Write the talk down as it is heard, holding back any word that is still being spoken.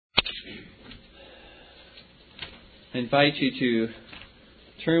I invite you to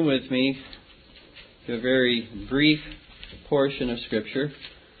turn with me to a very brief portion of Scripture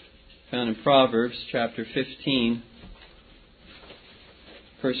found in Proverbs chapter 15,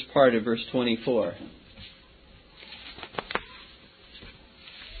 first part of verse 24.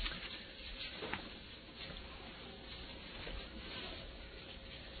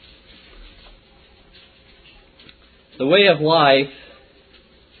 The way of life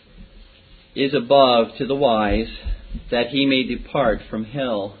is above to the wise, that he may depart from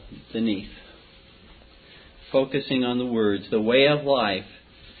hell beneath. Focusing on the words, the way of life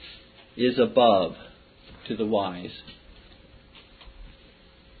is above to the wise.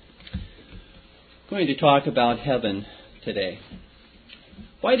 I'm going to talk about heaven today.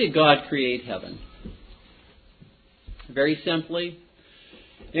 Why did God create heaven? Very simply,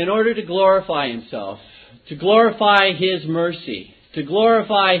 in order to glorify Himself, to glorify His mercy, to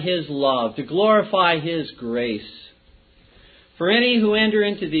glorify His love, to glorify His grace. For any who enter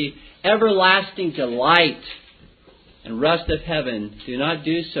into the everlasting delight and rest of heaven do not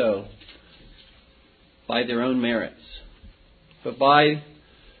do so by their own merits, but by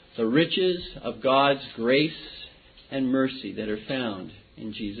the riches of God's grace and mercy that are found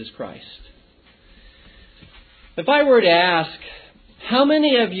in Jesus Christ. If I were to ask, how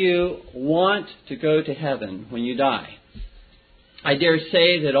many of you want to go to heaven when you die? I dare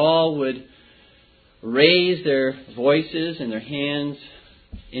say that all would raise their voices and their hands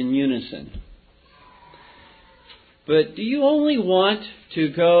in unison. But do you only want to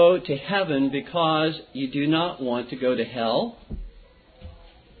go to heaven because you do not want to go to hell?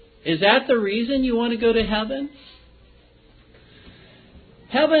 Is that the reason you want to go to heaven?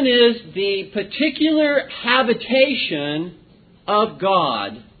 Heaven is the particular habitation of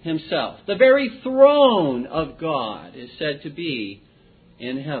God Himself. The very throne of God is said to be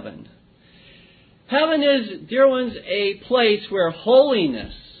in heaven. Heaven is, dear ones, a place where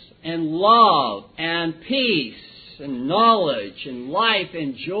holiness and love and peace and knowledge and life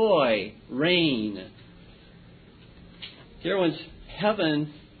and joy reign. Dear ones,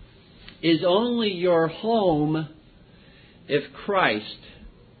 heaven is only your home if Christ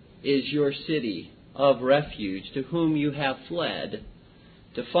is your city of refuge to whom you have fled,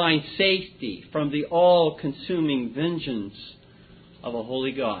 to find safety from the all-consuming vengeance of a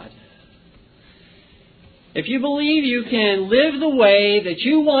holy God. If you believe you can live the way that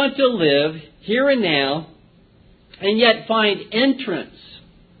you want to live here and now, and yet find entrance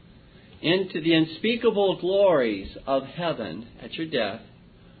into the unspeakable glories of heaven at your death,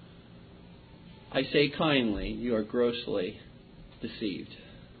 I say kindly, you are grossly deceived.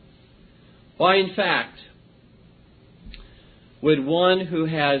 Why, in fact, would one who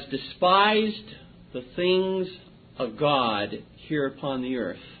has despised the things of God here upon the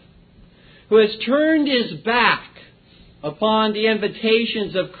earth, who has turned his back upon the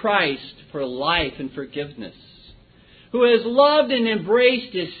invitations of Christ for life and forgiveness, who has loved and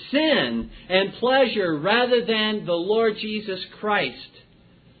embraced his sin and pleasure rather than the Lord Jesus Christ,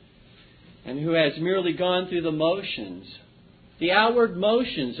 and who has merely gone through the motions, the outward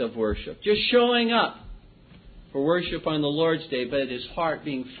motions of worship, just showing up for worship on the Lord's Day, but his heart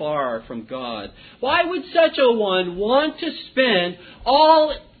being far from God. Why would such a one want to spend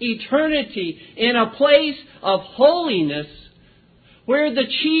all eternity in a place of holiness where the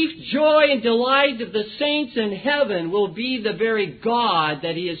chief joy and delight of the saints in heaven will be the very God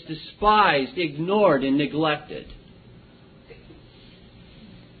that he has despised, ignored, and neglected?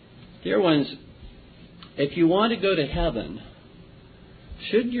 Dear ones, if you want to go to heaven,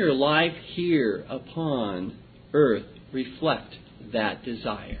 should your life here upon earth reflect that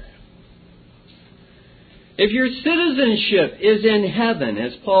desire? If your citizenship is in heaven,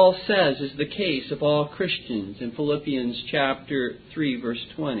 as Paul says is the case of all Christians in Philippians chapter 3, verse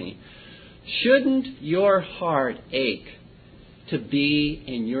 20, shouldn't your heart ache to be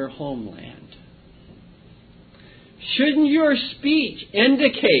in your homeland? Shouldn't your speech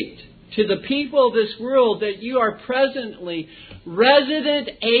indicate to the people of this world that you are presently resident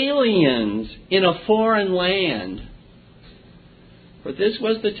aliens in a foreign land? For this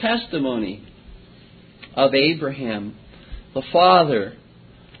was the testimony of Abraham, the father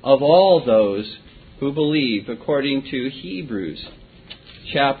of all those who believe, according to Hebrews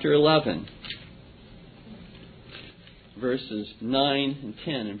chapter 11, verses 9 and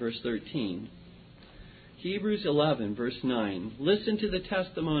 10 and verse 13. Hebrews 11, verse 9. Listen to the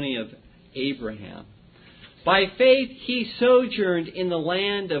testimony of Abraham. By faith he sojourned in the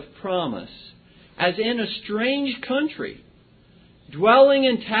land of promise, as in a strange country, dwelling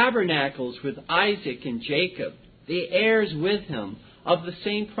in tabernacles with Isaac and Jacob, the heirs with him of the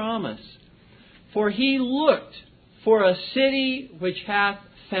same promise. For he looked for a city which hath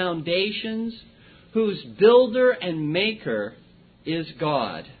foundations, whose builder and maker is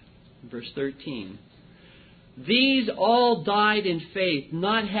God. Verse 13. These all died in faith,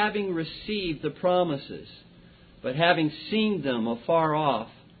 not having received the promises, but having seen them afar off,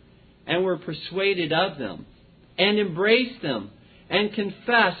 and were persuaded of them, and embraced them, and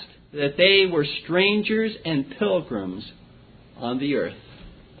confessed that they were strangers and pilgrims on the earth.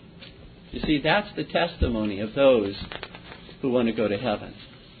 You see, that's the testimony of those who want to go to heaven.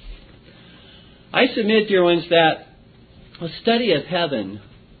 I submit, dear ones, that a study of heaven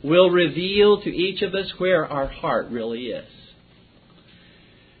will reveal to each of us where our heart really is.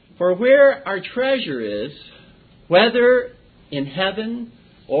 For where our treasure is, whether in heaven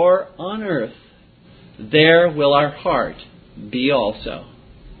or on earth, there will our heart be also.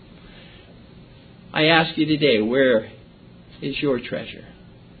 I ask you today, where is your treasure?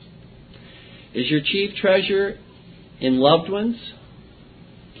 Is your chief treasure in loved ones,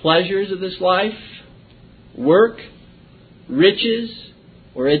 pleasures of this life, work, riches,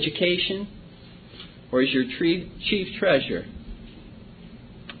 or education? Or is your chief treasure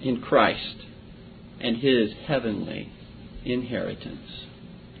in Christ and His heavenly inheritance?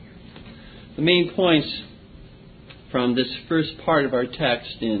 The main points from this first part of our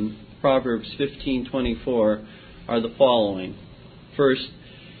text in Proverbs 15:24 are the following. First,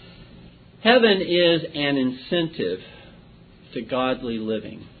 heaven is an incentive to godly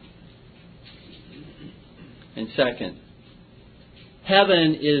living. And second,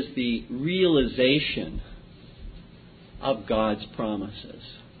 heaven is the realization of God's promises.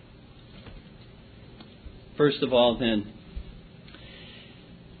 First of all, then,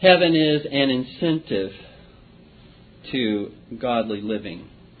 heaven is an incentive to godly living.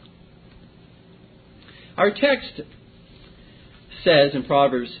 Our text says in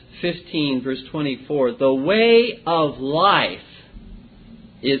Proverbs 15, verse 24, the way of life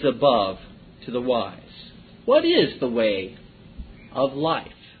is above to the wise. What is the way of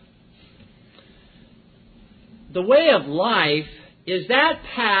life? The way of life is that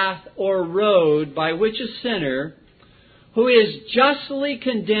path or road by which a sinner who is justly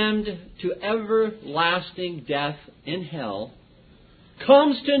condemned to everlasting death in hell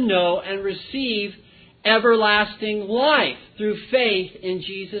comes to know and receive everlasting life through faith in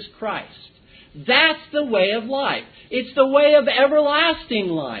Jesus Christ. That's the way of life. It's the way of everlasting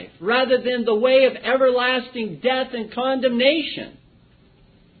life rather than the way of everlasting death and condemnation.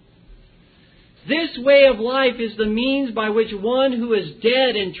 This way of life is the means by which one who is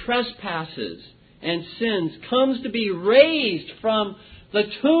dead in trespasses and sins comes to be raised from the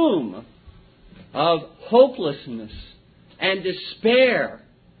tomb of hopelessness and despair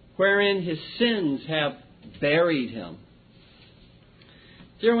wherein his sins have buried him.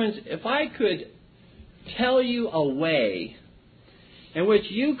 Dear ones, if I could tell you a way in which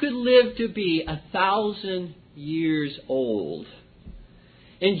you could live to be 1,000 years old,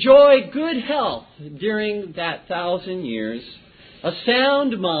 enjoy good health during that 1,000 years, a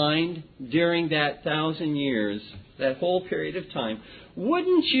sound mind during that 1,000 years, that whole period of time,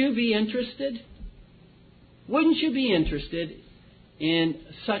 wouldn't you be interested? Wouldn't you be interested in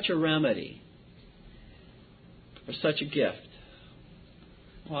such a remedy or such a gift?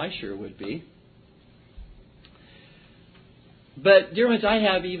 Well, I sure would be. But, dear ones, I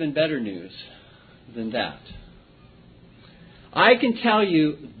have even better news than that. I can tell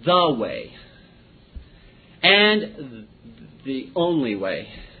you the way and the only way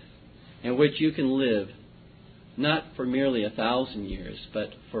in which you can live, not for merely 1,000 years,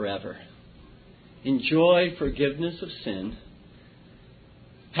 but forever. Enjoy forgiveness of sin,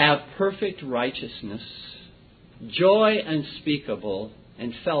 have perfect righteousness, joy unspeakable,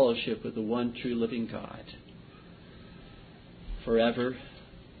 and fellowship with the one true living God, forever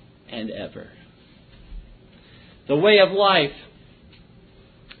and ever. The way of life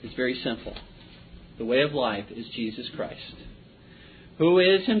is very simple. The way of life is Jesus Christ, who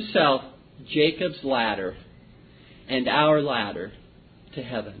is Himself Jacob's ladder and our ladder to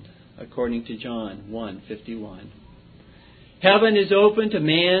heaven, according to John 1:51. Heaven is open to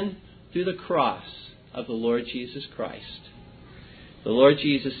man through the cross of the Lord Jesus Christ. The Lord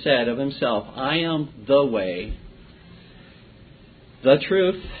Jesus said of Himself, I am the way, the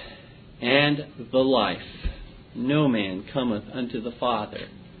truth, and the life. No man cometh unto the Father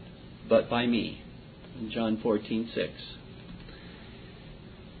but by me. In John 14:6.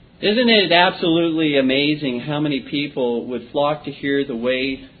 Isn't it absolutely amazing how many people would flock to hear the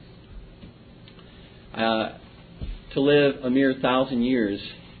way to live a mere 1,000 years?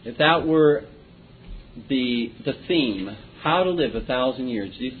 If that were the theme, how to live 1,000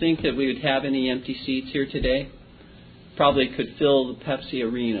 years, do you think that we would have any empty seats here today? probably could fill the Pepsi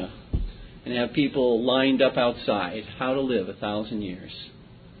Arena and have people lined up outside. How to live 1,000 years.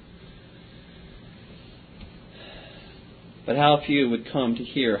 But how few would come to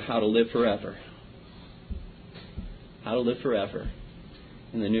hear how to live forever. How to live forever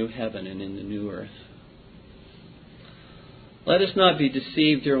in the new heaven and in the new earth. Let us not be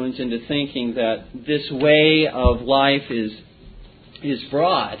deceived, dear ones, into thinking that this way of life is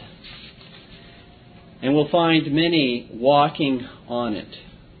broad, and we'll find many walking on it.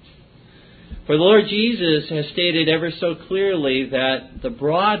 For the Lord Jesus has stated ever so clearly that the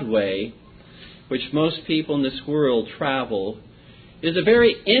broad way, which most people in this world travel, is a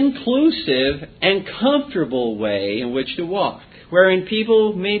very inclusive and comfortable way in which to walk, wherein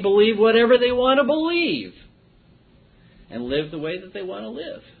people may believe whatever they want to believe and live the way that they want to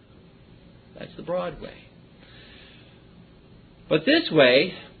live. That's the broad way. But this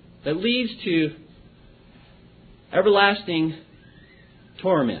way that leads to everlasting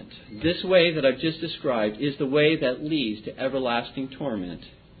torment, this way that I've just described, is the way that leads to everlasting torment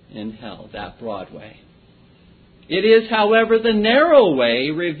in hell, that broad way. It is, however, the narrow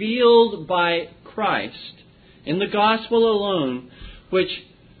way revealed by Christ in the gospel alone, which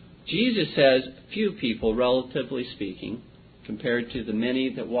Jesus says few people, relatively speaking, compared to the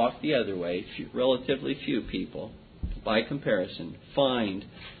many that walk the other way, relatively few people, by comparison, find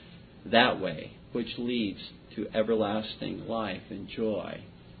that way which leads to everlasting life and joy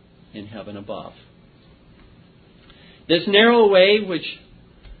in heaven above. This narrow way which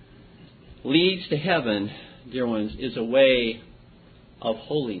leads to heaven, dear ones, is a way of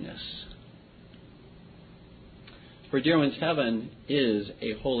holiness. For, dear ones, heaven is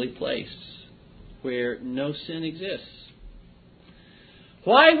a holy place where no sin exists.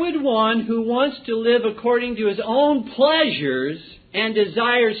 Why would one who wants to live according to his own pleasures and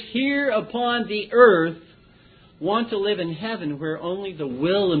desires here upon the earth want to live in heaven where only the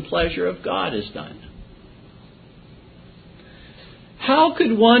will and pleasure of God is done? How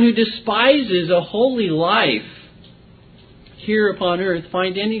could one who despises a holy life here upon earth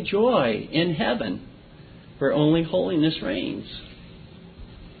find any joy in heaven where only holiness reigns?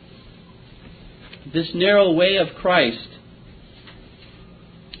 This narrow way of Christ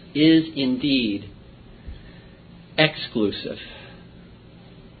is indeed exclusive.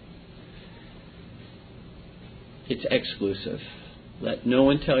 It's exclusive. Let no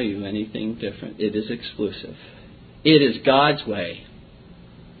one tell you anything different. It is exclusive. It is God's way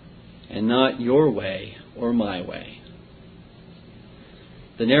and not your way or my way.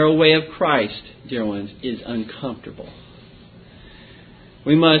 The narrow way of Christ, dear ones, is uncomfortable.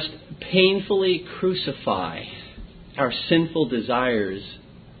 We must painfully crucify our sinful desires,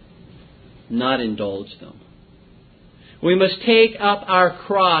 not indulge them. We must take up our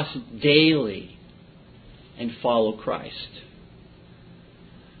cross daily and follow Christ.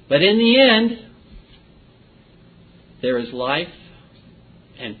 But in the end, there is life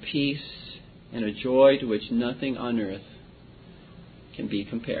and peace and a joy to which nothing on earth can be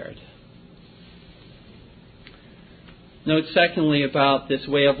compared. Note secondly about this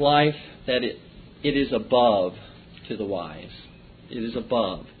way of life that it is above to the wise. It is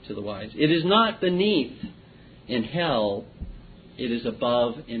above to the wise. It is not beneath in hell. It is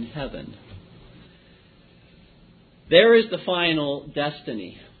above in heaven. There is the final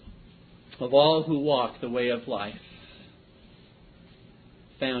destiny of all who walk the way of life,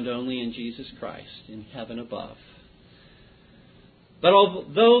 found only in Jesus Christ, in heaven above. But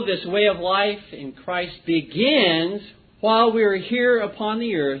although this way of life in Christ begins while we are here upon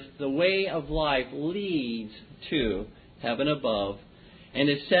the earth, the way of life leads to heaven above and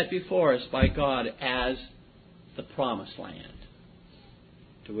is set before us by God as the promised land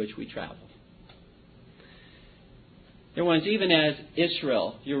to which we travel. Dear ones, even as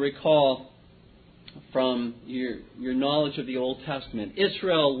Israel, you recall from your knowledge of the Old Testament,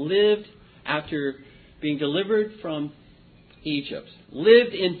 Israel lived after being delivered from Egypt,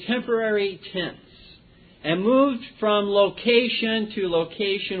 lived in temporary tents, and moved from location to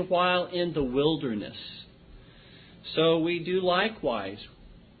location while in the wilderness. So we do likewise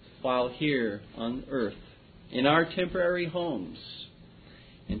while here on earth, in our temporary homes,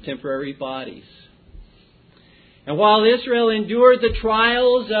 in temporary bodies. And while Israel endured the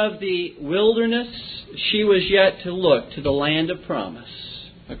trials of the wilderness, she was yet to look to the land of promise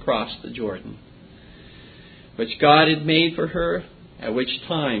across the Jordan, which God had made for her, at which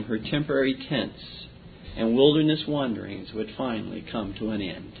time her temporary tents and wilderness wanderings would finally come to an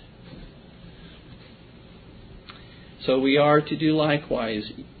end. So we are to do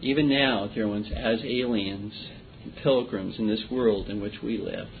likewise, even now, dear ones, as aliens and pilgrims in this world in which we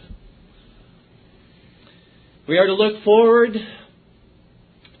live. We are to look forward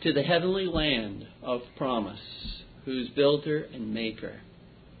to the heavenly land of promise, whose builder and maker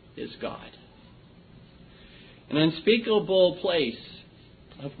is God. An unspeakable place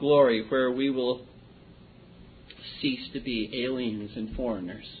of glory where we will cease to be aliens and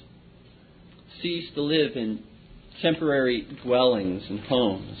foreigners, cease to live in temporary dwellings and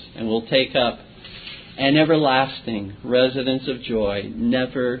homes, and will take up an everlasting residence of joy,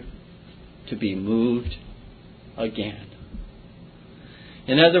 never to be moved again.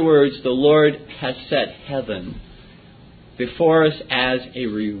 In other words, the Lord has set heaven before us as a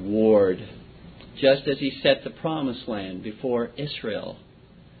reward, just as He set the promised land before Israel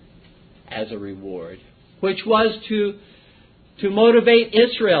as a reward, which was to motivate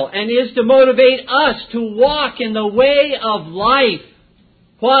Israel and is to motivate us to walk in the way of life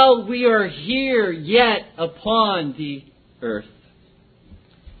while we are here yet upon the earth.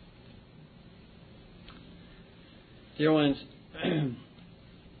 Dear ones,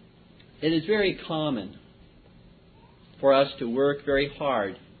 it is very common for us to work very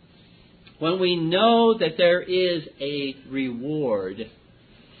hard when we know that there is a reward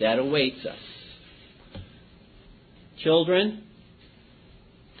that awaits us. Children,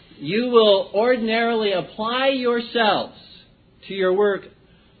 you will ordinarily apply yourselves to your work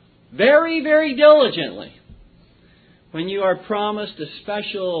very, very diligently when you are promised a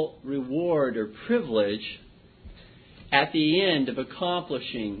special reward or privilege at the end of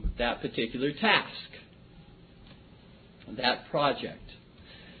accomplishing that particular task, that project.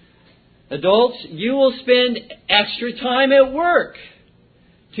 Adults, you will spend extra time at work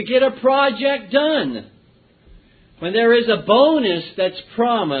to get a project done when there is a bonus that's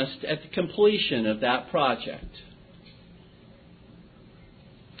promised at the completion of that project.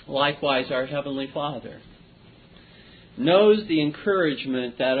 Likewise, our Heavenly Father knows the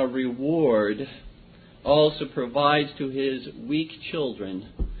encouragement that a reward also provides to His weak children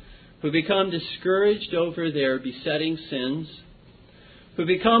who become discouraged over their besetting sins, who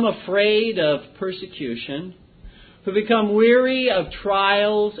become afraid of persecution, who become weary of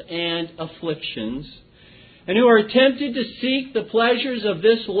trials and afflictions, and who are tempted to seek the pleasures of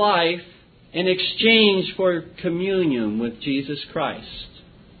this life in exchange for communion with Jesus Christ.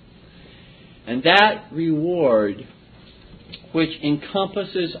 And that reward, which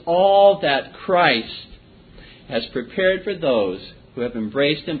encompasses all that Christ has prepared for those who have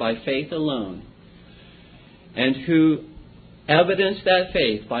embraced Him by faith alone, and who evidence that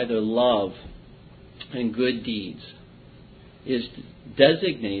faith by their love and good deeds, is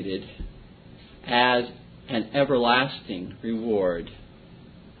designated as an everlasting reward,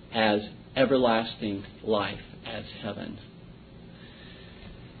 as everlasting life, as heaven.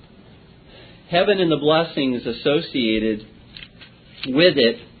 Heaven and the blessings associated with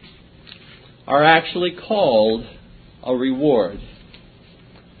it are actually called a reward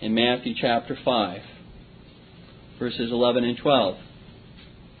in Matthew chapter 5, verses 11 and 12.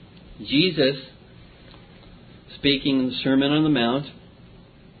 Jesus, speaking in the Sermon on the Mount,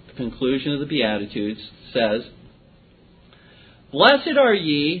 the conclusion of the Beatitudes, says, "Blessed are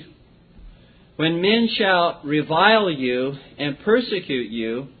ye when men shall revile you and persecute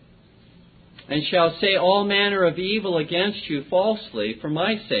you, and shall say all manner of evil against you falsely for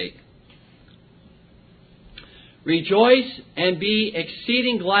my sake. Rejoice and be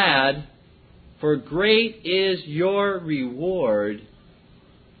exceeding glad, for great is your reward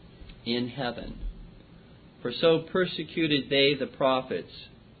in heaven. For so persecuted they the prophets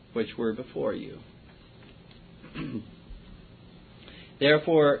which were before you."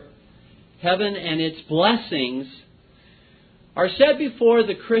 Therefore, heaven and its blessings are set before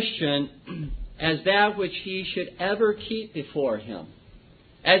the Christian as that which he should ever keep before him,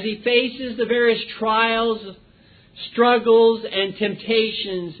 as he faces the various trials, struggles, and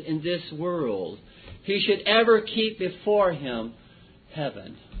temptations in this world. He should ever keep before him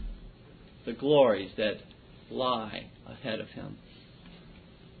heaven, the glories that lie ahead of him.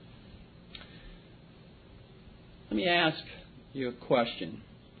 Let me ask you a question.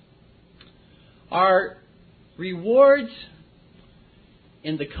 Are rewards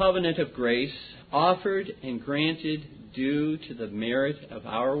in the covenant of grace offered and granted due to the merit of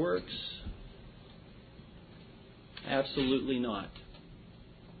our works? Absolutely not.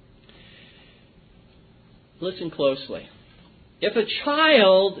 Listen closely. If a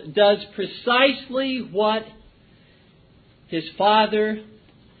child does precisely what his father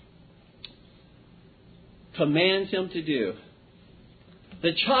commands him to do,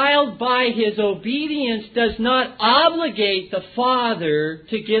 the child, by his obedience, does not obligate the father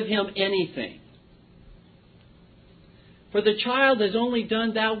to give him anything. For the child has only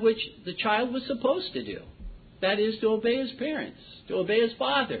done that which the child was supposed to do. That is to obey his parents, to obey his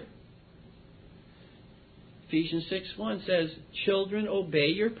father. Ephesians 6:1 says, "Children, obey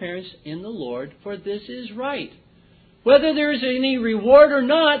your parents in the Lord, for this is right." Whether there is any reward or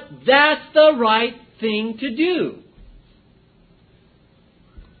not, that's the right thing to do.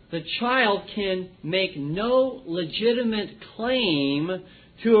 The child can make no legitimate claim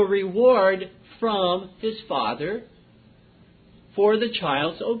to a reward from his father for the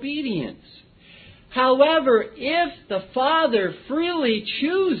child's obedience. However, if the father freely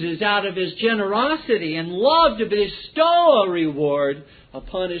chooses out of his generosity and love to bestow a reward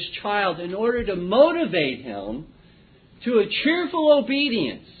upon his child in order to motivate him to a cheerful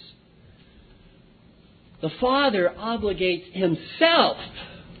obedience, the father obligates himself.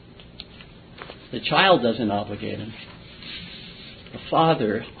 The child doesn't obligate him. The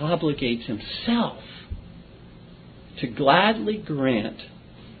father obligates himself to gladly grant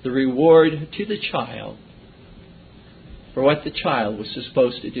the reward to the child for what the child was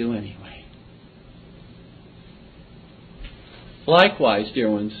supposed to do anyway. Likewise, dear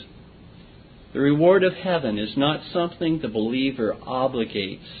ones, the reward of heaven is not something the believer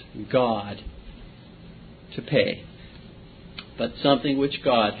obligates God to pay, but something which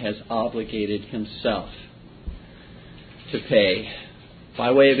God has obligated himself to pay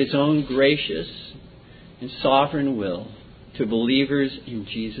by way of his own gracious and sovereign will to believers in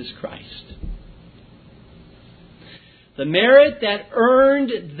Jesus Christ. The merit that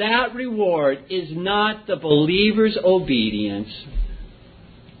earned that reward is not the believer's obedience,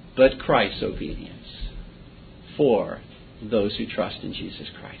 but Christ's obedience for those who trust in Jesus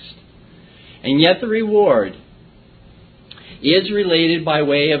Christ. And yet the reward is related by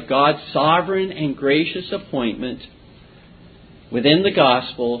way of God's sovereign and gracious appointment within the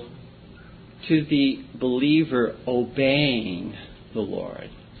gospel to the believer obeying the Lord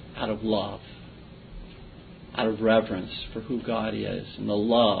out of love, out of reverence for who God is and the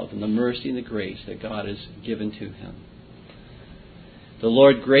love and the mercy and the grace that God has given to him. The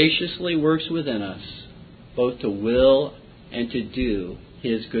Lord graciously works within us both to will and to do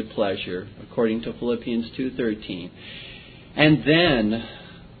his good pleasure, according to Philippians 2:13. And then,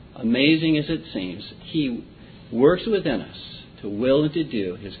 amazing as it seems, he works within us to will and to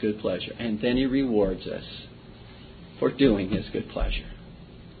do his good pleasure. And then he rewards us for doing his good pleasure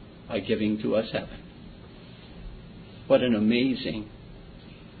by giving to us heaven. What an amazing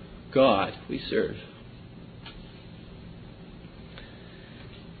God we serve.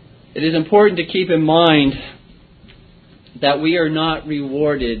 It is important to keep in mind that we are not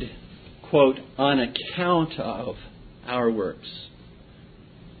rewarded, quote, on account of our works,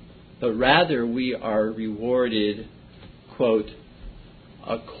 but rather we are rewarded, quote,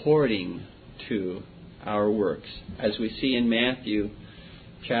 according to our works, as we see in Matthew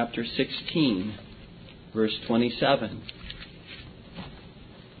chapter 16, verse 27,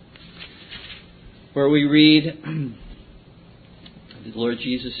 where we read, the Lord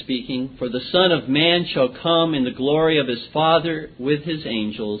Jesus speaking, "For the Son of Man shall come in the glory of his Father with his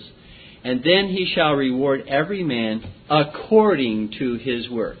angels, and then he shall reward every man according to his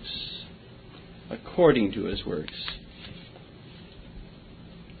works." According to his works.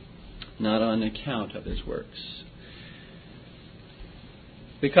 Not on account of his works.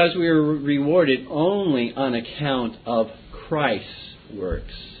 Because we are rewarded only on account of Christ's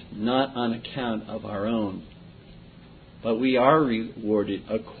works, not on account of our own. But we are rewarded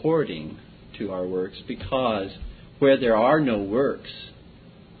according to our works, because where there are no works,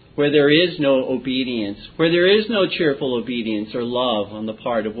 where there is no obedience, where there is no cheerful obedience or love on the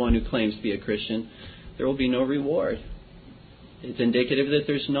part of one who claims to be a Christian, there will be no reward. It's indicative that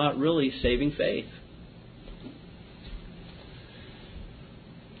there's not really saving faith.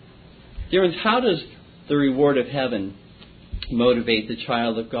 Dear ones, how does the reward of heaven motivate the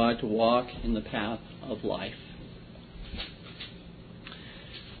child of God to walk in the path of life?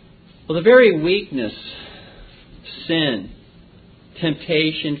 Well, the very weakness, sin,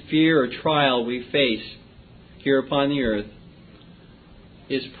 temptation, fear, or trial we face here upon the earth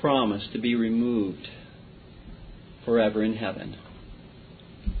is promised to be removed forever in heaven.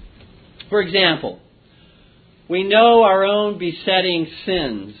 For example, we know our own besetting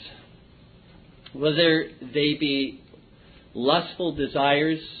sins, whether they be lustful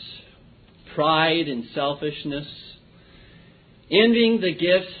desires, pride and selfishness, envying the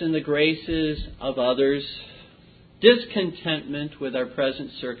gifts and the graces of others, discontentment with our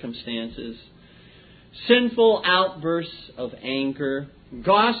present circumstances, sinful outbursts of anger,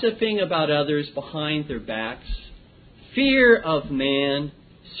 gossiping about others behind their backs, fear of man,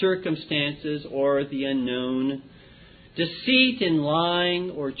 circumstances, or the unknown, deceit in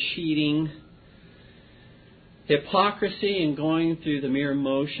lying or cheating, hypocrisy in going through the mere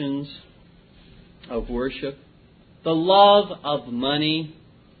motions of worship, the love of money,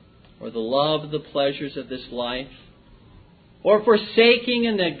 or the love of the pleasures of this life, or forsaking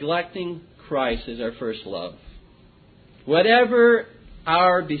and neglecting Christ as our first love. Whatever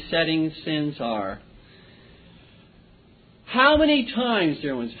our besetting sins are, how many times,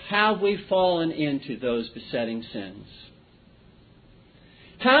 dear ones, have we fallen into those besetting sins?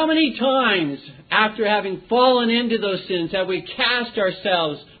 How many times, after having fallen into those sins, have we cast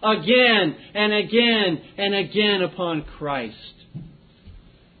ourselves again and again and again upon Christ?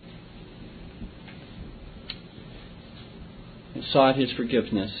 And sought His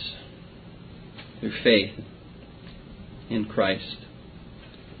forgiveness through faith in Christ,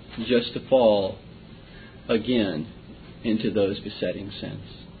 just to fall again into those besetting sins.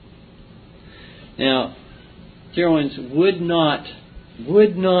 Now, dear ones, would not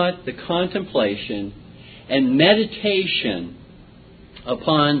the contemplation and meditation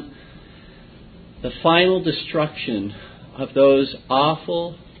upon the final destruction of those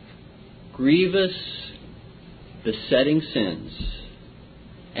awful, grievous, besetting sins,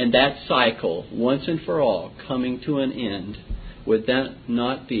 and that cycle, once and for all, coming to an end, would that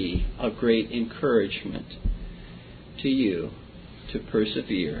not be a great encouragement to you to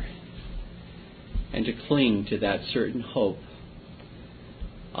persevere and to cling to that certain hope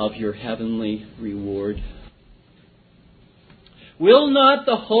of your heavenly reward? Will not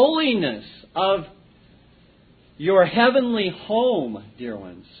the holiness of your heavenly home, dear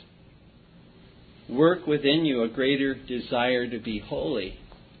ones, work within you a greater desire to be holy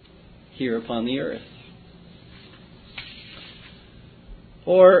here upon the earth?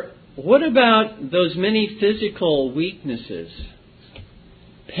 Or what about those many physical weaknesses,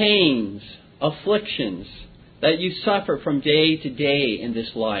 pains, afflictions that you suffer from day to day in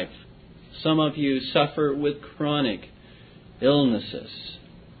this life? Some of you suffer with chronic illnesses,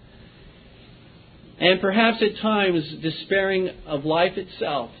 and perhaps at times despairing of life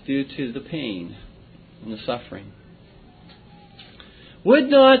itself due to the pain and the suffering. Would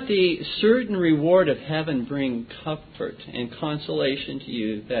not the certain reward of heaven bring comfort and consolation to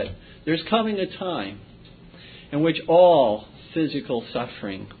you that there's coming a time in which all physical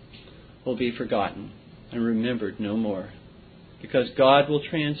suffering will be forgotten and remembered no more, because God will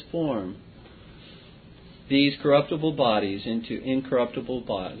transform these corruptible bodies into incorruptible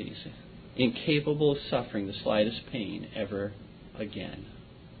bodies, incapable of suffering the slightest pain ever again?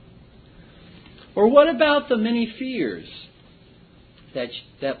 Or what about the many fears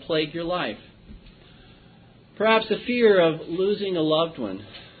that plague your life? Perhaps the fear of losing a loved one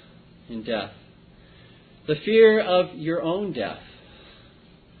in death, the fear of your own death,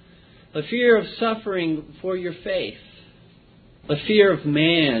 the fear of suffering for your faith, the fear of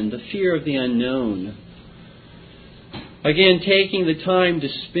man, the fear of the unknown. Again, taking the time to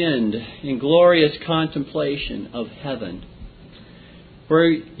spend in glorious contemplation of heaven, where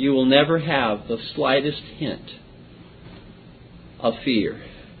you will never have the slightest hint of fear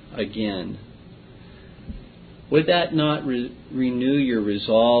again. Would that not renew your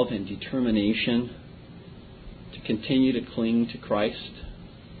resolve and determination to continue to cling to Christ,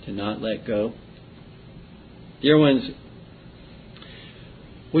 to not let go? Dear ones,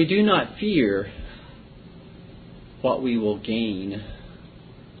 we do not fear what we will gain.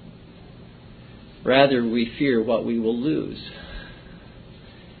 Rather, we fear what we will lose.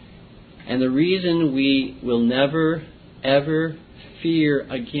 And the reason we will never, ever fear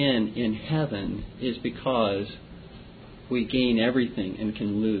again in heaven is because we gain everything and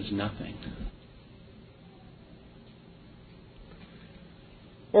can lose nothing.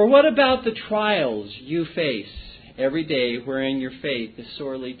 Or what about the trials you face every day wherein your faith is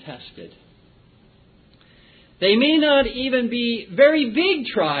sorely tested? They may not even be very big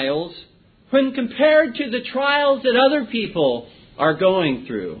trials when compared to the trials that other people are going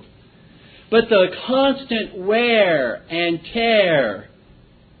through. But the constant wear and tear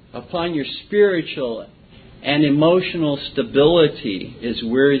upon your spiritual and emotional stability is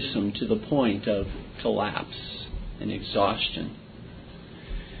wearisome to the point of collapse and exhaustion.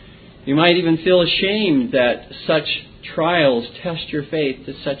 You might even feel ashamed that such trials test your faith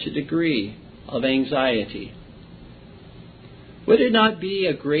to such a degree of anxiety. Would it not be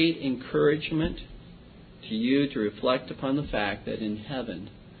a great encouragement to you to reflect upon the fact that in heaven,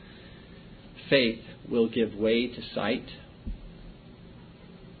 faith will give way to sight?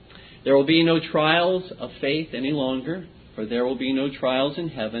 There will be no trials of faith any longer, for there will be no trials in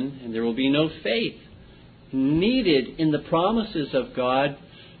heaven, and there will be no faith needed in the promises of God,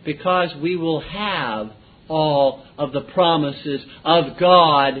 because we will have all of the promises of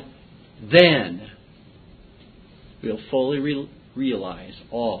God then. we'll fully realize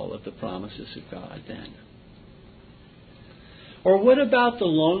all of the promises of God then. Or what about the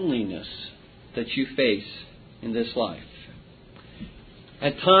loneliness that you face in this life?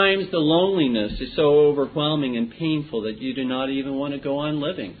 At times the loneliness is so overwhelming and painful that you do not even want to go on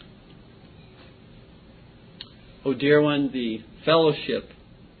living. Oh dear one, the fellowship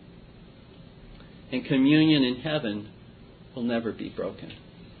and communion in heaven will never be broken.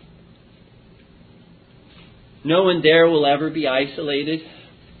 No one there will ever be isolated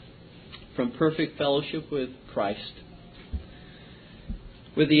from perfect fellowship with Christ,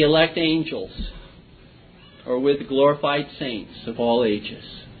 with the elect angels, or with the glorified saints of all ages.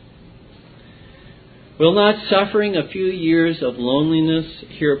 Will not suffering a few years of loneliness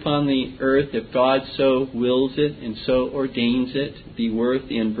here upon the earth, if God so wills it and so ordains it, be worth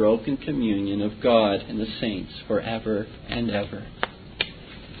the unbroken communion of God and the saints forever and ever?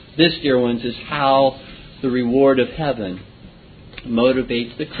 This, dear ones, is how the reward of heaven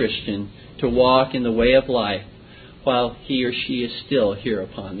motivates the Christian to walk in the way of life while he or she is still here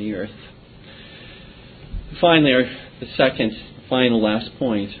upon the earth. Finally, the second, final, last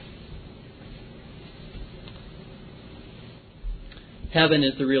point. Heaven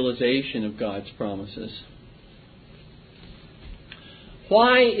is the realization of God's promises.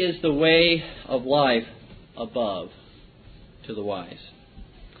 Why is the way of life above to the wise?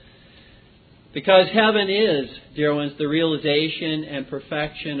 Because heaven is, dear ones, the realization and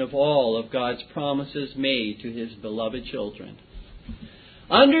perfection of all of God's promises made to His beloved children.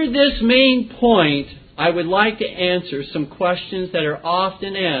 Under this main point, I would like to answer some questions that are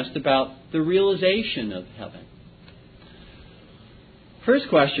often asked about the realization of heaven. First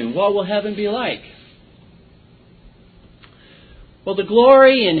question, what will heaven be like? Well, the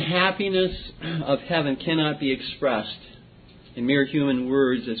glory and happiness of heaven cannot be expressed in mere human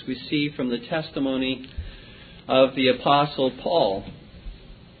words, as we see from the testimony of the Apostle Paul,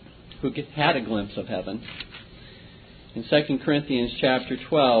 who had a glimpse of heaven. In 2 Corinthians chapter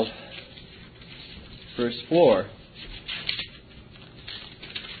 12, verse 4,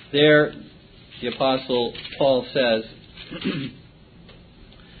 there the Apostle Paul says,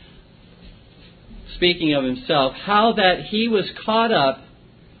 speaking of himself, how that he was caught up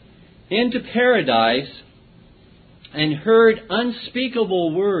into paradise and heard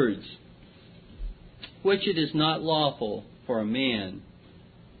unspeakable words, which it is not lawful for a man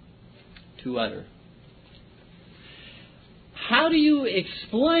to utter. How do you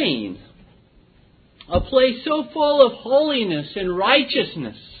explain a place so full of holiness and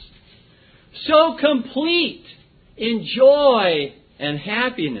righteousness, so complete in joy and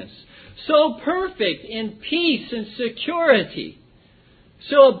happiness, so perfect in peace and security,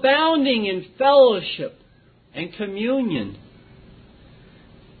 so abounding in fellowship and communion,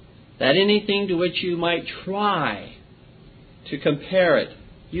 that anything to which you might try to compare it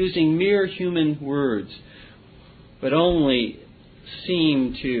using mere human words would only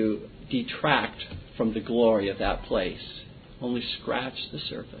seem to detract from the glory of that place, only scratch the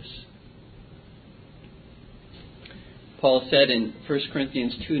surface. Paul said in 1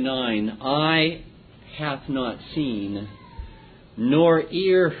 Corinthians 2:9, "Eye hath not seen, nor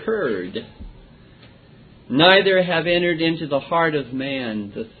ear heard, neither have entered into the heart of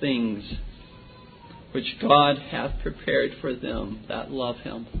man the things which God hath prepared for them that love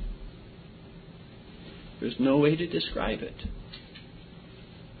Him." There's no way to describe it.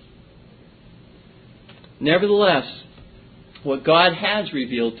 Nevertheless, what God has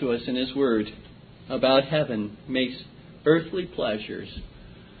revealed to us in His Word about heaven makes earthly pleasures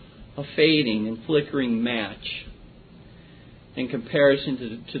a fading and flickering match in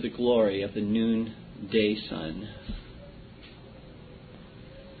comparison to the glory of the noonday sun.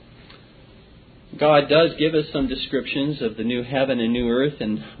 God does give us some descriptions of the new heaven and new earth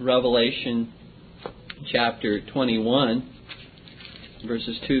in Revelation chapter 21,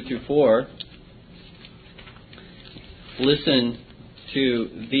 verses 2 through 4. Listen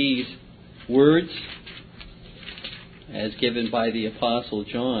to these words as given by the Apostle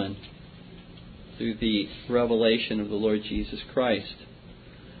John through the revelation of the Lord Jesus Christ.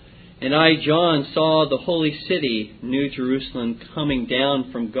 "And I, John, saw the holy city, New Jerusalem, coming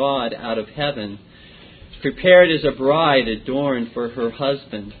down from God out of heaven, prepared as a bride adorned for her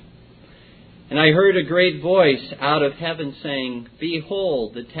husband. And I heard a great voice out of heaven saying,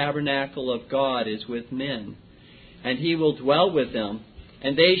 'Behold, the tabernacle of God is with men, and He will dwell with them,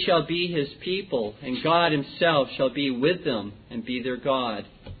 and they shall be His people, and God Himself shall be with them and be their God.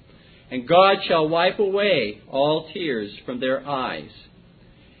 And God shall wipe away all tears from their eyes.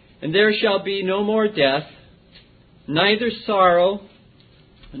 And there shall be no more death, neither sorrow,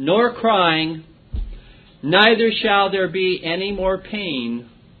 nor crying, neither shall there be any more pain,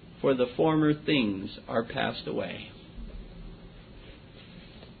 for the former things are passed away.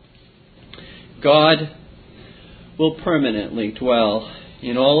 God will permanently dwell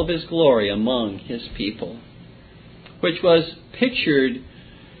in all of His glory among His people, which was pictured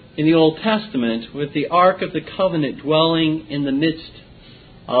in the Old Testament with the Ark of the Covenant dwelling in the midst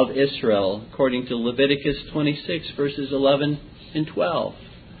of Israel, according to Leviticus 26, verses 11 and 12.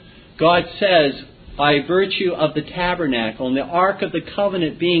 God says, by virtue of the tabernacle and the Ark of the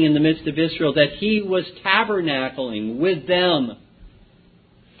Covenant being in the midst of Israel, that He was tabernacling with them.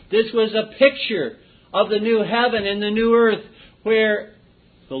 This was a picture of the new heaven and the new earth, where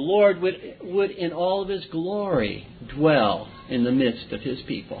the Lord would in all of His glory dwell in the midst of His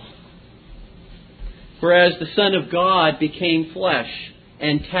people. Whereas the Son of God became flesh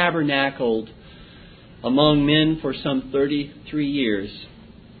and tabernacled among men for some 33 years,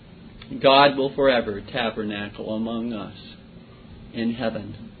 God will forever tabernacle among us in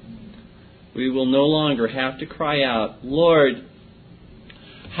heaven. We will no longer have to cry out, Lord,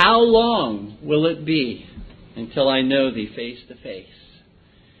 how long will it be until I know Thee face to face?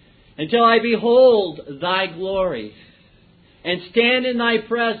 Until I behold Thy glory and stand in Thy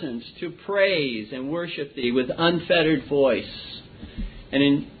presence to praise and worship Thee with unfettered voice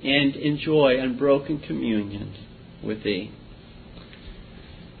and enjoy unbroken communion with Thee.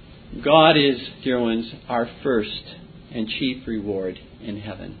 God is, dear ones, our first and chief reward in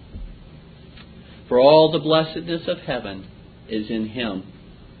heaven. For all the blessedness of heaven is in Him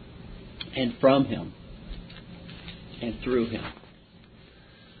and from Him and through Him.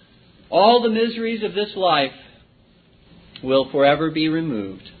 All the miseries of this life will forever be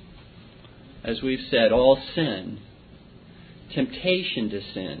removed. As we've said, all sin, temptation to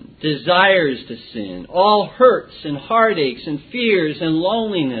sin, desires to sin, all hurts and heartaches and fears and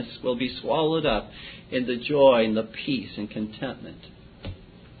loneliness will be swallowed up in the joy and the peace and contentment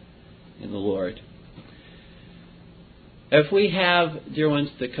in the Lord. If we have, dear ones,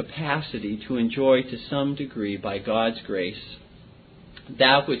 the capacity to enjoy to some degree by God's grace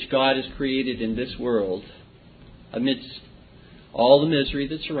that which God has created in this world amidst all the misery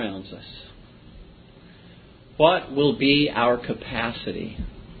that surrounds us, what will be our capacity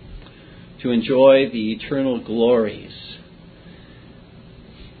to enjoy the eternal glories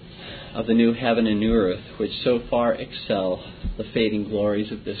of the new heaven and new earth, which so far excel the fading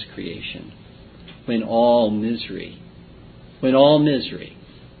glories of this creation, when all misery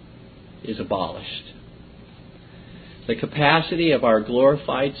is abolished? The capacity of our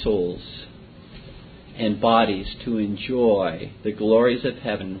glorified souls and bodies to enjoy the glories of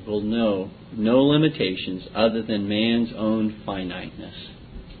heaven will know no limitations other than man's own finiteness.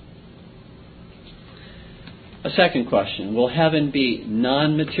 A second question: will heaven be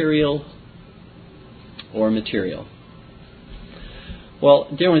non-material or material? Well,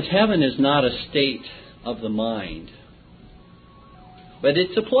 dear ones, heaven is not a state of the mind, but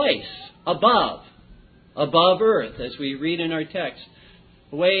it's a place above earth, as we read in our text.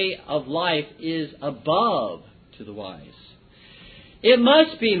 The way of life is above to the wise. It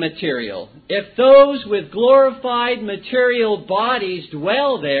must be material. If those with glorified material bodies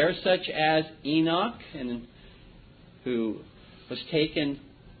dwell there, such as Enoch, who was taken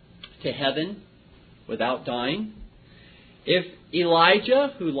to heaven without dying, if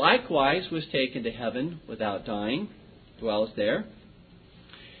Elijah, who likewise was taken to heaven without dying, dwells there,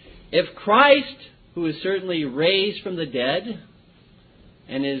 if Christ, who is certainly raised from the dead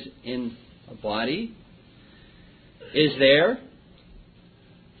and is in a body, is there,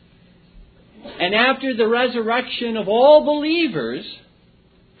 and after the resurrection of all believers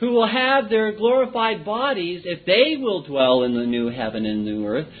who will have their glorified bodies, if they will dwell in the new heaven and new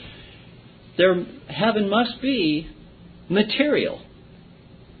earth, their heaven must be material.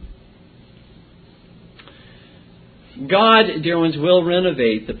 God, dear ones, will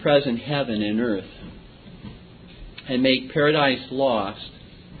renovate the present heaven and earth and make paradise lost,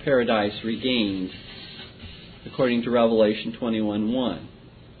 paradise regained, according to Revelation 21:1.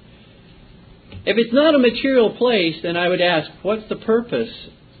 If it's not a material place, then I would ask, what's the purpose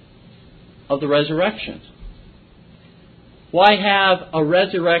of the resurrection? Why have a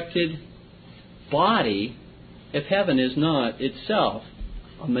resurrected body if heaven is not itself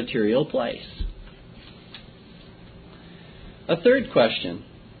a material place? A third question: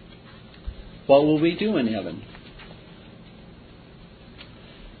 what will we do in heaven?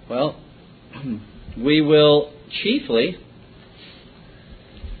 Well, we will chiefly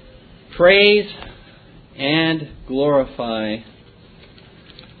praise and glorify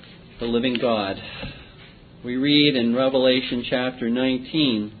the living God. We read in Revelation chapter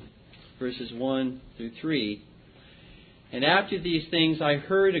 19, verses 1 through 3. And after these things I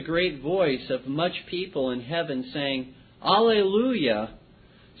heard a great voice of much people in heaven saying, Alleluia!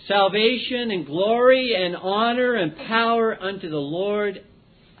 Salvation and glory and honor and power unto the Lord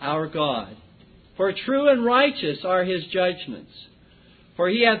our God. For true and righteous are his judgments. For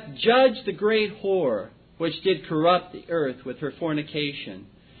he hath judged the great whore, which did corrupt the earth with her fornication,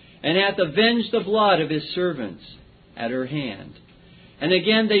 and hath avenged the blood of his servants at her hand. And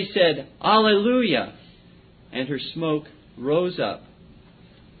again they said, Alleluia! And her smoke rose up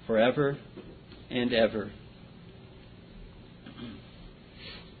forever and ever.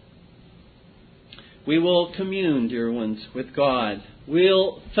 We will commune, dear ones, with God.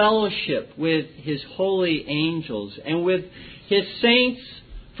 We'll fellowship with his holy angels and with his saints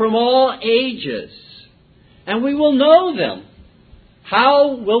from all ages. And we will know them.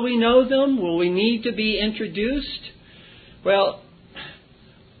 How will we know them? Will we need to be introduced? Well,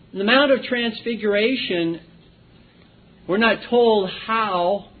 in the Mount of Transfiguration, we're not told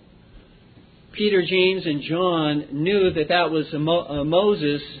how Peter, James, and John knew that that was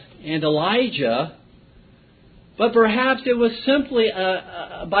Moses and Elijah. But perhaps it was simply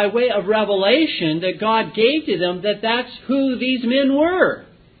by way of revelation that God gave to them that that's who these men were,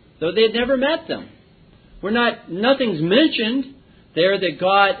 though they had never met them. Nothing's mentioned there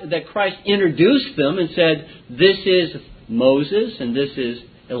that Christ introduced them and said, this is Moses and this is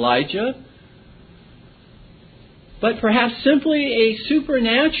Elijah. But perhaps simply a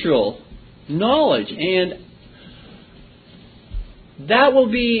supernatural knowledge. And that will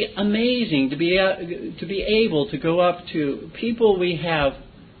be amazing to be able to go up to people we have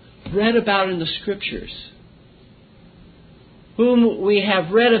read about in the Scriptures, whom we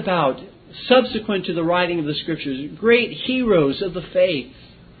have read about subsequent to the writing of the Scriptures, great heroes of the faith.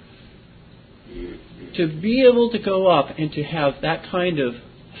 To be able to go up and to have that kind of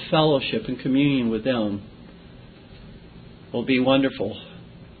fellowship and communion with them will be wonderful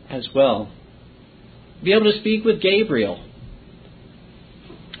as well. Be able to speak with Gabriel,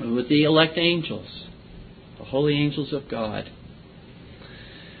 with the elect angels, the holy angels of God.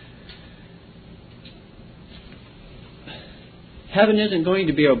 Heaven isn't going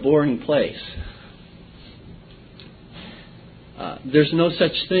to be a boring place. There's no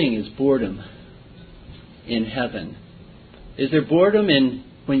such thing as boredom in heaven. Is there boredom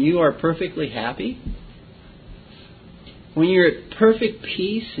when you are perfectly happy? When you're at perfect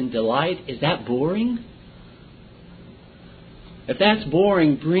peace and delight, is that boring? If that's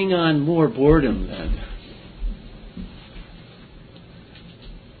boring, bring on more boredom then.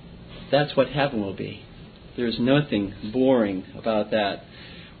 That's what heaven will be. There's nothing boring about that.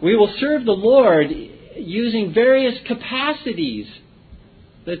 We will serve the Lord using various capacities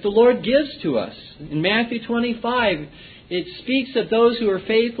that the Lord gives to us. In Matthew 25, it speaks that those who are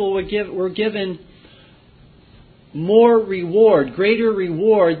faithful were given more reward, greater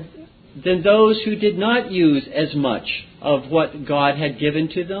reward than those who did not use as much of what God had given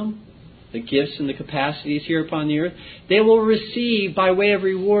to them, the gifts and the capacities here upon the earth. They will receive, by way of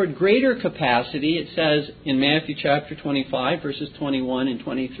reward, greater capacity, it says in Matthew chapter 25, verses 21 and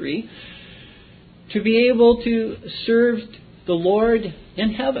 23, to be able to serve the Lord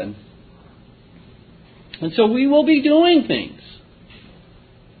in heaven. And so we will be doing things,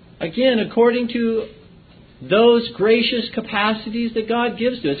 again, according to those gracious capacities that God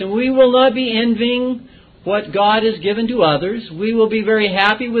gives to us. And we will not be envying what God has given to others. We will be very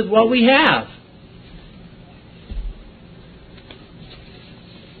happy with what we have.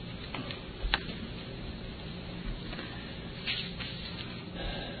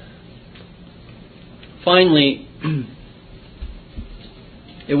 Finally,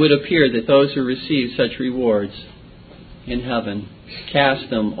 it would appear that those who receive such rewards in heaven cast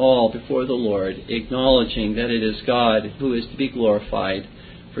them all before the Lord, acknowledging that it is God who is to be glorified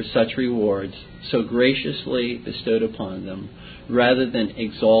for such rewards so graciously bestowed upon them, rather than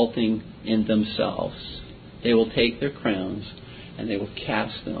exalting in themselves. They will take their crowns and they will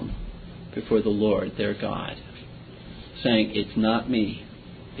cast them before the Lord their God, saying, it's not me,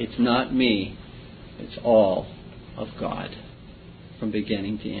 it's not me, it's all of God from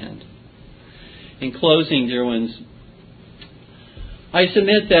beginning to end. In closing, dear ones, I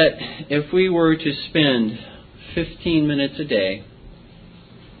submit that if we were to spend 15 minutes a day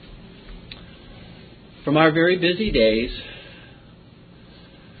from our very busy days,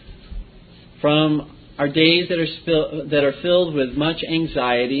 from our days that are filled with much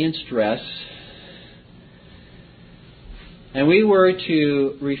anxiety and stress, and we were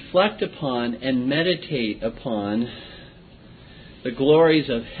to reflect upon and meditate upon the glories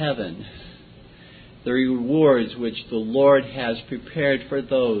of heaven the rewards which the Lord has prepared for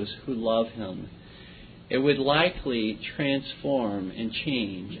those who love Him, it would likely transform and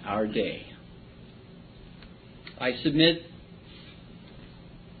change our day. I submit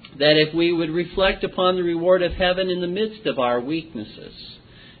that if we would reflect upon the reward of heaven in the midst of our weaknesses,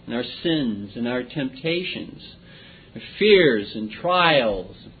 and our sins, and our temptations, our fears and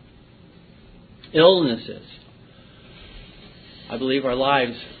trials, illnesses, I believe our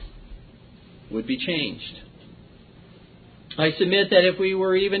lives would be changed. I submit that if we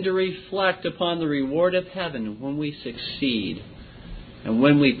were even to reflect upon the reward of heaven when we succeed, and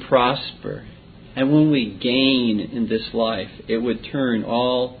when we prosper, and when we gain in this life, it would turn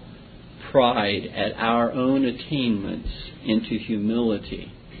all pride at our own attainments into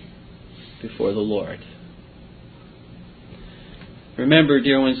humility before the Lord. Remember,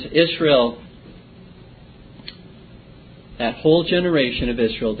 dear ones, Israel, that whole generation of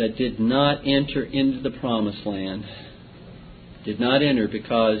Israel that did not enter into the promised land, did not enter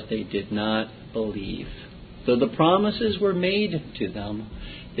because they did not believe. Though the promises were made to them,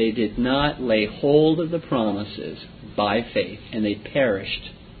 they did not lay hold of the promises by faith, and they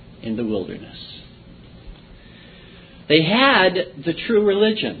perished in the wilderness. They had the true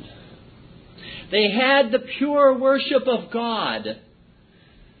religion. They had the pure worship of God.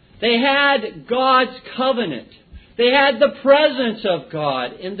 They had God's covenant. They had the presence of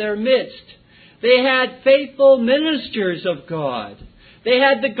God in their midst. They had faithful ministers of God. They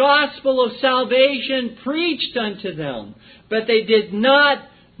had the gospel of salvation preached unto them. But they did not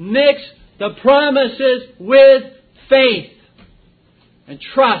mix the promises with faith and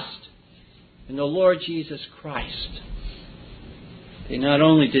trust in the Lord Jesus Christ. They not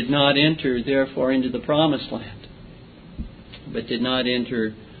only did not enter, therefore, into the promised land, but did not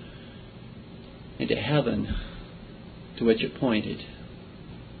enter into heaven to which it pointed.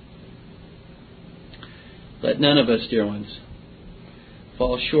 Let none of us, dear ones,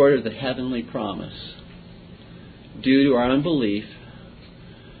 fall short of the heavenly promise due to our unbelief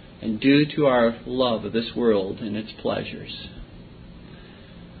and due to our love of this world and its pleasures.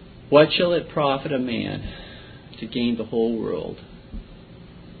 What shall it profit a man to gain the whole world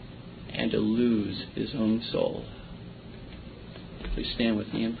and to lose his own soul? Please stand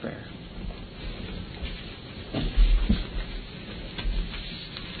with me in prayer.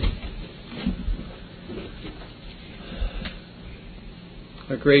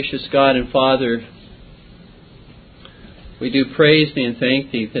 Our gracious God and Father, we do praise Thee and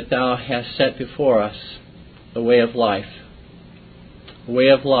thank Thee that Thou hast set before us the way of life, a way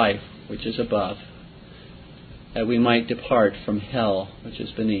of life which is above, that we might depart from hell which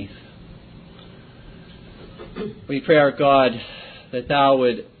is beneath. We pray, our God, that Thou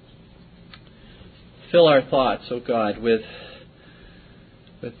would fill our thoughts, O God, with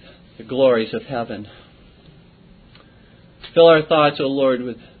the glories of heaven. Fill our thoughts, O Lord,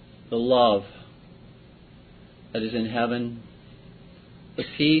 with the love that is in heaven, the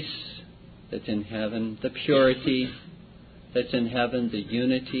peace that's in heaven, the purity that's in heaven, the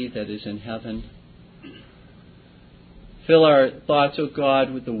unity that is in heaven. Fill our thoughts, O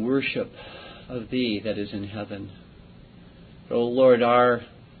God, with the worship of Thee that is in heaven. O Lord, our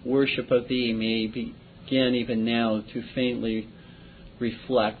worship of Thee may begin even now to faintly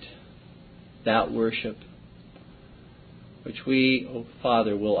reflect that worship which we, O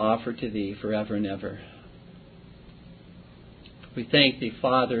Father, will offer to Thee forever and ever. We thank Thee,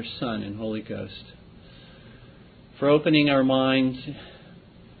 Father, Son, and Holy Ghost, for opening our minds,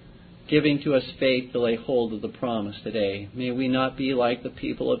 giving to us faith to lay hold of the promise today. May we not be like the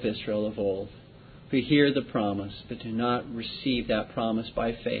people of Israel of old, who hear the promise but do not receive that promise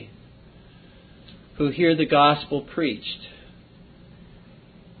by faith, who hear the gospel preached,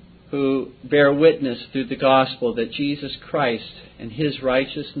 who bear witness through the gospel that Jesus Christ and His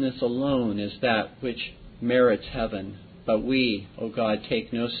righteousness alone is that which merits heaven. But we, O God,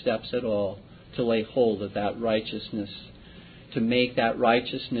 take no steps at all to lay hold of that righteousness, to make that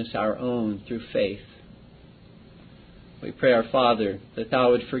righteousness our own through faith. We pray, our Father, that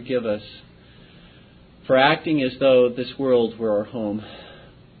Thou would forgive us for acting as though this world were our home,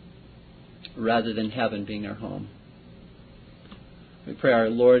 rather than heaven being our home. We pray, our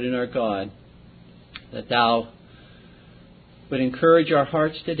Lord and our God, that Thou would encourage our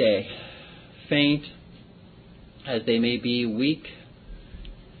hearts today, faint as they may be, weak,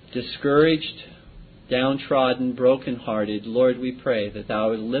 discouraged, downtrodden, broken-hearted. Lord, we pray that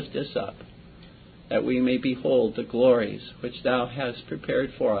Thou would lift us up, that we may behold the glories which Thou hast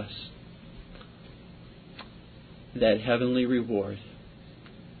prepared for us, that heavenly reward.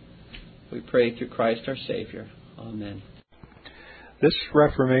 We pray through Christ our Savior. Amen. This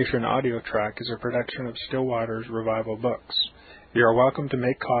Reformation audio track is a production of Stillwater's Revival Books. You are welcome to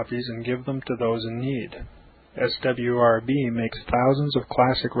make copies and give them to those in need. SWRB makes thousands of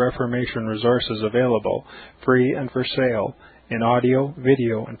classic Reformation resources available, free and for sale, in audio,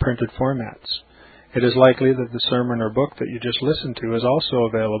 video, and printed formats. It is likely that the sermon or book that you just listened to is also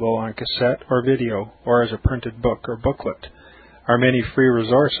available on cassette or video, or as a printed book or booklet. Our many free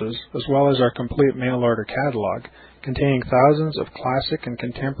resources, as well as our complete mail-order catalog, containing thousands of classic and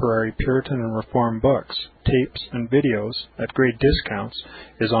contemporary Puritan and Reformed books, tapes, and videos at great discounts,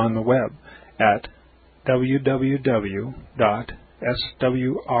 is on the web at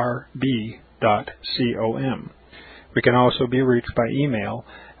www.swrb.com. We can also be reached by email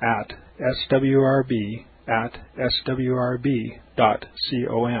at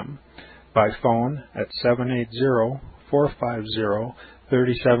swrb@swrb.com, by phone at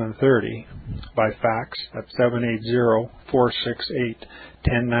 780-450-3730, by fax at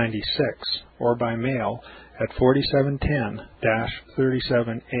 780-468-1096, or by mail at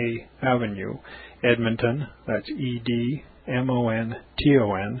 4710-37A Avenue, Edmonton, that's Edmonton,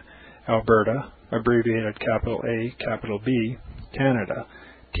 Alberta, abbreviated capital A, capital B, Canada,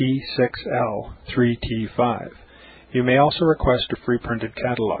 T6L3T5. You may also request a free printed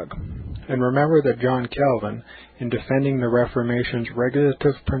catalog. And remember that John Calvin, in defending the Reformation's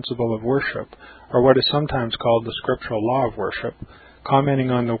regulative principle of worship, or what is sometimes called the scriptural law of worship,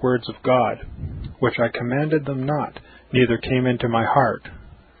 commenting on the words of God, "Which I commanded them not, neither came into my heart,"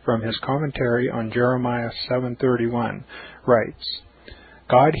 from his commentary on Jeremiah 7:31, writes,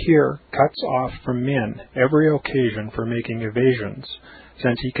 "God here cuts off from men every occasion for making evasions,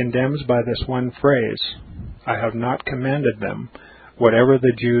 since he condemns by this one phrase, 'I have not commanded them,' whatever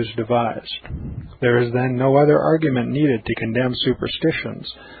the Jews devised. There is then no other argument needed to condemn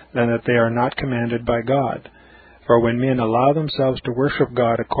superstitions than that they are not commanded by God. For when men allow themselves to worship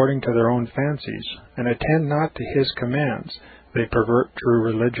God according to their own fancies, and attend not to his commands, they pervert true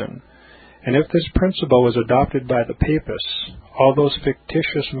religion. And if this principle was adopted by the Papists, all those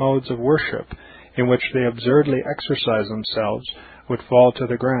fictitious modes of worship in which they absurdly exercise themselves would fall to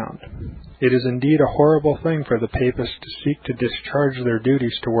the ground. It is indeed a horrible thing for the Papists to seek to discharge their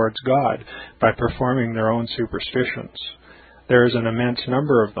duties towards God by performing their own superstitions. There is an immense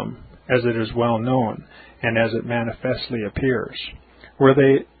number of them, as it is well known, and as it manifestly appears. Were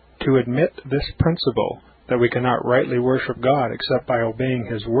they to admit this principle, that we cannot rightly worship God except by obeying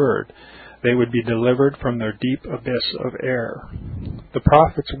his word, they would be delivered from their deep abyss of error. The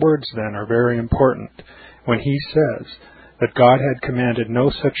prophet's words, then, are very important, when he says that God had commanded no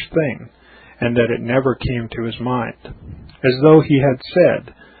such thing, and that it never came to his mind, as though he had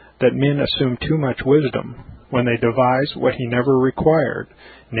said that men assume too much wisdom when they devise what he never required,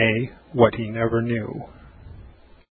 nay, what he never knew.